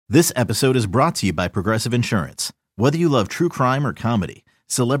This episode is brought to you by Progressive Insurance. Whether you love true crime or comedy,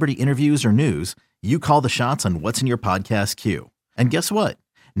 celebrity interviews or news, you call the shots on what's in your podcast queue. And guess what?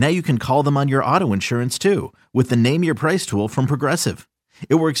 Now you can call them on your auto insurance too with the Name Your Price tool from Progressive.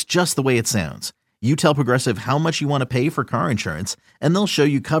 It works just the way it sounds. You tell Progressive how much you want to pay for car insurance, and they'll show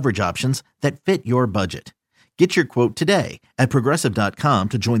you coverage options that fit your budget. Get your quote today at Progressive.com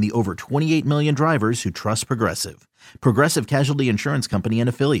to join the over 28 million drivers who trust Progressive. Progressive Casualty Insurance Company and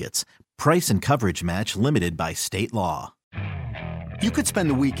Affiliates. Price and coverage match limited by state law. You could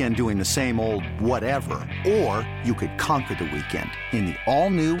spend the weekend doing the same old whatever, or you could conquer the weekend in the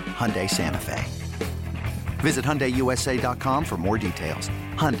all-new Hyundai Santa Fe. Visit HyundaiUSA.com for more details.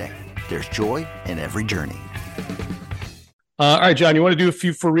 Hyundai, there's joy in every journey. All right, John, you want to do a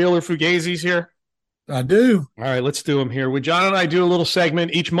few for real or fugazis here? I do. All right, let's do them here. When John and I do a little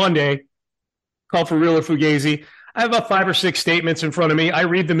segment each Monday called For Real or Fugazi, I have about 5 or 6 statements in front of me. I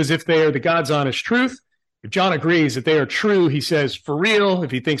read them as if they are the God's honest truth. If John agrees that they are true, he says for real.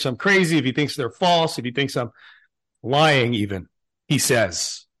 If he thinks I'm crazy, if he thinks they're false, if he thinks I'm lying even, he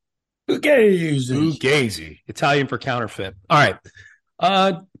says Fugazi. Fugazi, Italian for counterfeit. All right.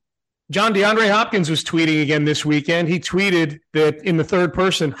 John, DeAndre Hopkins was tweeting again this weekend. He tweeted that in the third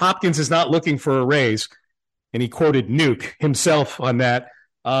person, Hopkins is not looking for a raise, and he quoted Nuke himself on that.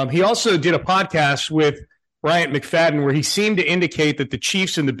 He also did a podcast with Bryant McFadden where he seemed to indicate that the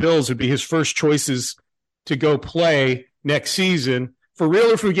Chiefs and the Bills would be his first choices to go play next season. For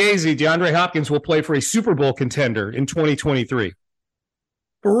real or fugazi, DeAndre Hopkins will play for a Super Bowl contender in 2023.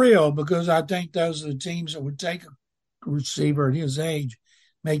 For real, because I think those are the teams that would take a receiver at his age,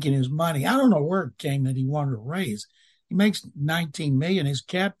 making his money. I don't know where it came that he wanted to raise. He makes $19 million. His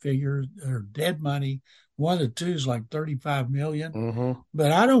cap figure or dead money, one of the two is like $35 million. Mm-hmm.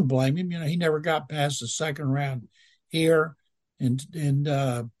 But I don't blame him. You know, he never got past the second round here, and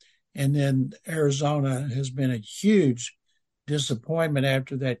then Arizona has been a huge disappointment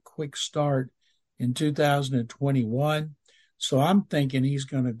after that quick start in 2021. So I'm thinking he's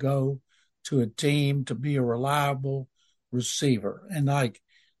going to go to a team to be a reliable receiver. And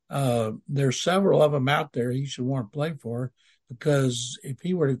there's several of them out there he should want to play for, because if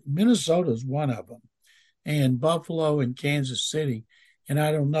he were to, Minnesota's one of them, and Buffalo and Kansas City. And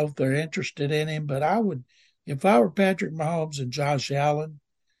I don't know if they're interested in him, but I would, if I were Patrick Mahomes and Josh Allen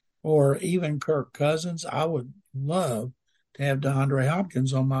or even Kirk Cousins, I would love to have DeAndre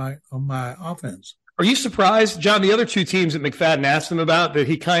Hopkins on my offense. Are you surprised, John, the other two teams that McFadden asked him about, that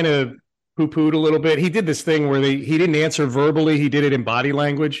he kind of poo-pooed a little bit? He did this thing where he didn't answer verbally. He did it in body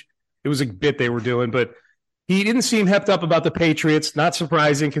language. It was a bit they were doing, but he didn't seem hepped up about the Patriots. Not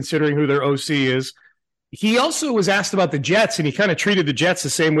surprising considering who their OC is. He also was asked about the Jets, and he kind of treated the Jets the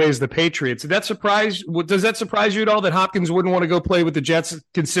same way as the Patriots. Does that surprise you at all that Hopkins wouldn't want to go play with the Jets,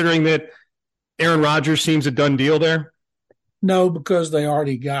 considering that Aaron Rodgers seems a done deal there? No, because they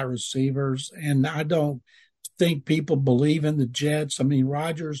already got receivers, and I don't think people believe in the Jets. I mean,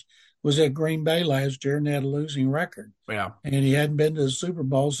 Rodgers was at Green Bay last year, and they had a losing record. Yeah. And he hadn't been to the Super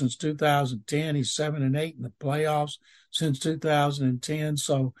Bowl since 2010. He's 7-8 in the playoffs since 2010.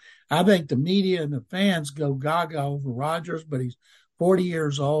 So I think the media and the fans go gaga over Rodgers, but he's 40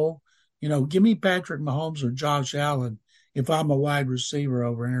 years old. You know, give me Patrick Mahomes or Josh Allen if I'm a wide receiver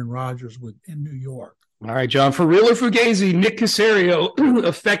over Aaron Rodgers in New York. All right, John, for real or fugazi, Nick Caserio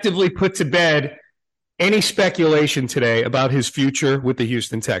effectively put to bed any speculation today about his future with the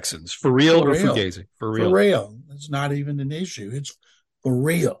Houston Texans. For real or fugazi? For real. For real. It's not even an issue. It's for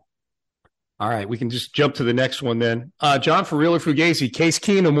real. All right, we can just jump to the next one then. John, for real or fugazi, Case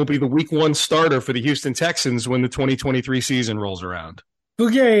Keenum will be the week 1 starter for the Houston Texans when the 2023 season rolls around.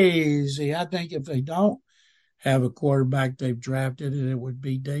 Fugazi. I think if they don't have a quarterback they've drafted, it would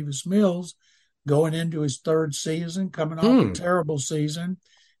be Davis Mills going into his 3rd season, coming off a terrible season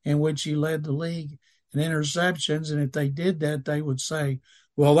in which he led the league in interceptions. And if they did that, they would say,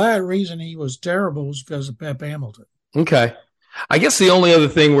 well, that reason he was terrible was because of Pep Hamilton. Okay. I guess the only other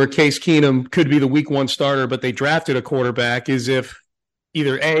thing where Case Keenum could be the week 1 starter, but they drafted a quarterback, is if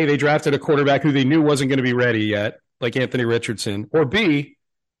either A, they drafted a quarterback who they knew wasn't going to be ready yet, like Anthony Richardson, or B,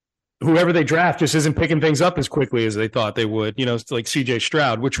 whoever they draft just isn't picking things up as quickly as they thought they would, like C.J.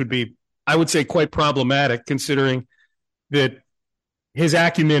 Stroud, which would be, I would say, quite problematic considering that his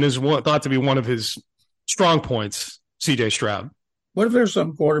acumen is thought to be one of his strong points, C.J. Stroud. What if there's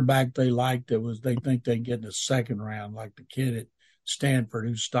some quarterback they like they think they get in the 2nd round, like the kid at Stanford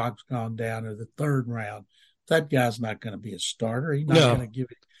whose stock's gone down, or the 3rd round? That guy's not going to be a starter. He's not going to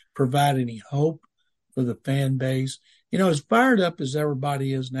provide any hope for the fan base. As fired up as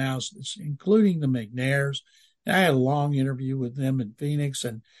everybody is now, including the McNairs And I had a long interview with them in Phoenix,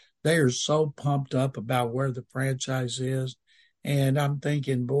 and they are so pumped up about where the franchise is. And I'm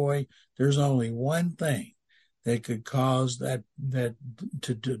thinking, boy, there's only one thing that could cause that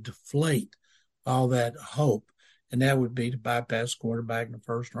to deflate all that hope, and that would be to bypass quarterback in the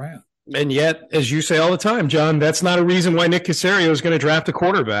first round. And yet, as you say all the time, John, that's not a reason why Nick Caserio is going to draft a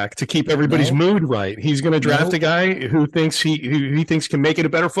quarterback to keep everybody's mood right. He's going to draft a guy who thinks he thinks can make it a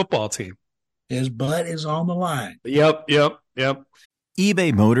better football team. His butt is on the line. Yep.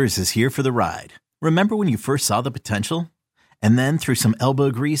 eBay Motors is here for the ride. Remember when you first saw the potential? And then through some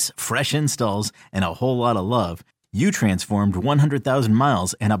elbow grease, fresh installs, and a whole lot of love, you transformed 100,000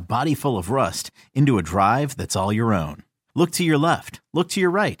 miles and a body full of rust into a drive that's all your own. Look to your left. Look to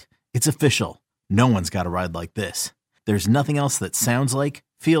your right. It's official. No one's got a ride like this. There's nothing else that sounds like,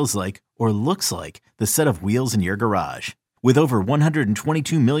 feels like, or looks like the set of wheels in your garage. With over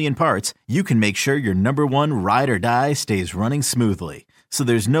 122 million parts, you can make sure your number one ride or die stays running smoothly. So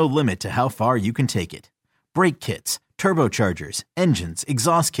there's no limit to how far you can take it. Brake kits, turbochargers, engines,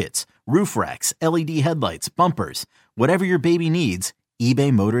 exhaust kits, roof racks, LED headlights, bumpers, whatever your baby needs,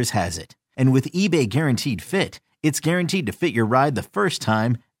 eBay Motors has it. And with eBay Guaranteed Fit, it's guaranteed to fit your ride the first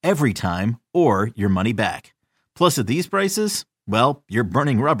time, every time, or your money back. Plus, at these prices, well, you're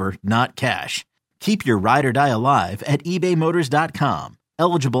burning rubber, not cash. Keep your ride or die alive at ebaymotors.com.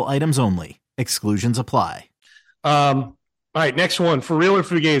 Eligible items only. Exclusions apply. All right, next one. For real or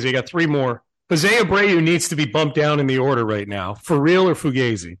Fugazi? I got three more. Jose Abreu needs to be bumped down in the order right now. For real or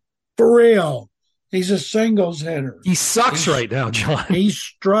Fugazi? For real. He's a singles hitter. He sucks right now, John. He's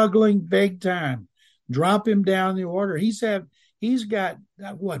struggling big time. Drop him down the order. He's got 5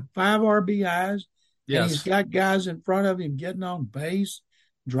 RBIs? Yes. And he's got guys in front of him getting on base.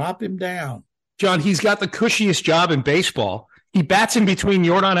 Drop him down. John, he's got the cushiest job in baseball. He bats in between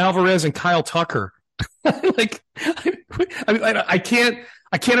Yordan Alvarez and Kyle Tucker. I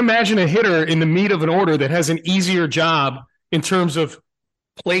can't imagine a hitter in the meat of an order that has an easier job in terms of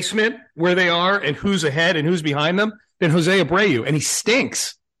placement, where they are and who's ahead and who's behind them than Jose Abreu, and he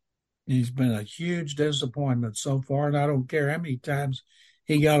stinks. He's been a huge disappointment so far, and I don't care how many times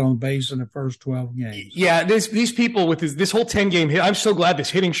he got on base in the first 12 games. Yeah, these people with this whole 10-game hit. I'm so glad this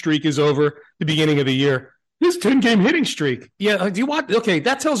hitting streak is over the beginning of the year. This 10-game hitting streak. Yeah, do you want? Okay,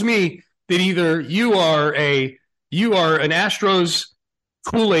 that tells me that either you are an Astros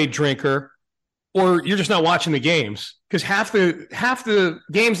Kool-Aid drinker, or you're just not watching the games, because half the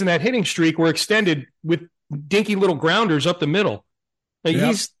games in that hitting streak were extended with dinky little grounders up the middle. Like,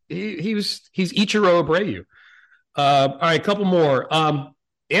 yep. He's Ichiro Abreu. All right, a couple more.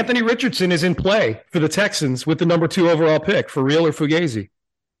 Anthony Richardson is in play for the Texans with the number 2 overall pick. For real or Fugazi?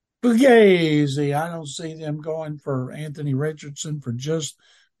 Fugazi. I don't see them going for Anthony Richardson for just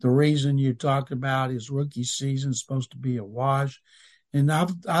the reason you talked about. His rookie season is supposed to be a wash. And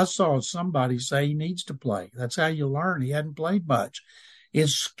I saw somebody say he needs to play. That's how you learn. He hadn't played much.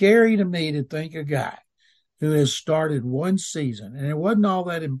 It's scary to me to think a guy who has started one season, and it wasn't all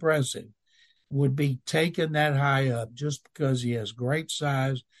that impressive, would be taken that high up just because he has great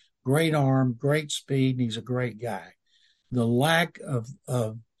size, great arm, great speed, and he's a great guy. The lack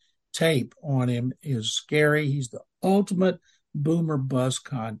of tape on him is scary. He's the ultimate boomer bust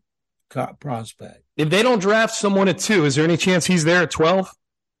prospect. If they don't draft someone at 2, is there any chance he's there at 12?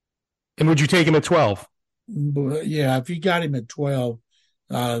 And would you take him at 12? Yeah, if you got him at 12,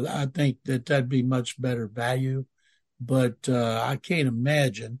 I think that'd be much better value. But I can't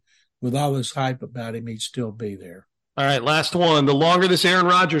imagine, with all this hype about him, he'd still be there. All right, last one. The longer this Aaron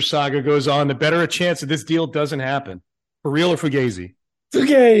Rodgers saga goes on, the better a chance that this deal doesn't happen. For real or Fugazi?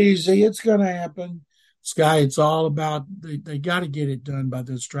 Fugazi, it's going to happen. Sky, it's all about they got to get it done by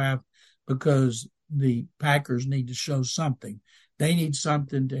this draft, because the Packers need to show something. They need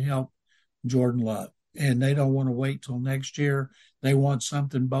something to help Jordan Love, and they don't want to wait till next year. They want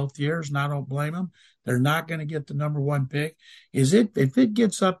something both years, and I don't blame them. They're not going to get the number 1 pick. If it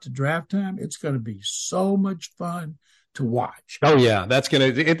gets up to draft time, it's going to be so much fun to watch. Oh yeah, that's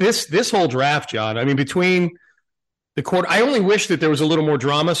going to this whole draft, John. I mean, between the court, I only wish that there was a little more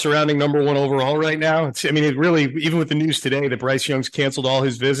drama surrounding number 1 overall right now. It really, even with the news today that Bryce Young's canceled all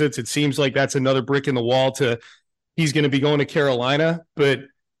his visits, it seems like that's another brick in the wall to he's going to be going to Carolina. But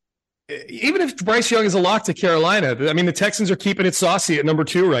even if Bryce Young is a lock to Carolina, I mean, the Texans are keeping it saucy at number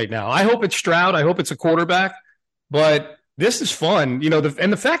 2 right now. I hope it's Stroud. I hope it's a quarterback. But this is fun.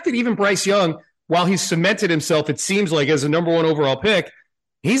 And the fact that even Bryce Young, while he's cemented himself, it seems like, as a number 1 overall pick,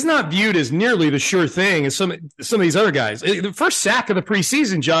 he's not viewed as nearly the sure thing as some of these other guys. The first sack of the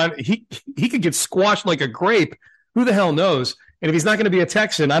preseason, John, he could get squashed like a grape. Who the hell knows? And if he's not going to be a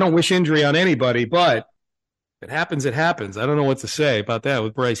Texan, I don't wish injury on anybody, but If it happens, it happens. I don't know what to say about that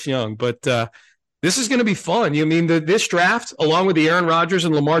with Bryce Young, but this is going to be fun. You mean this draft, along with the Aaron Rodgers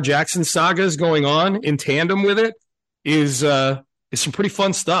and Lamar Jackson sagas going on in tandem with it, is some pretty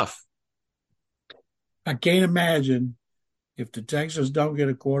fun stuff. I can't imagine if the Texans don't get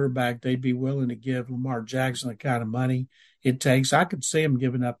a quarterback, they'd be willing to give Lamar Jackson the kind of money it takes. I could see him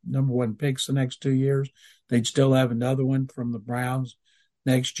giving up number 1 picks the next 2 years. They'd still have another one from the Browns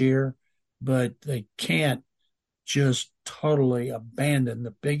next year, but they can't just totally abandon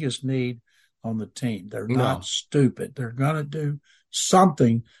the biggest need on the team. They're not stupid. They're going to do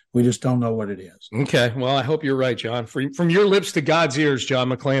something. We just don't know what it is. Okay. Well, I hope you're right, John. From your lips to God's ears, John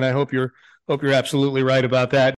McClain, I hope you're absolutely right about that.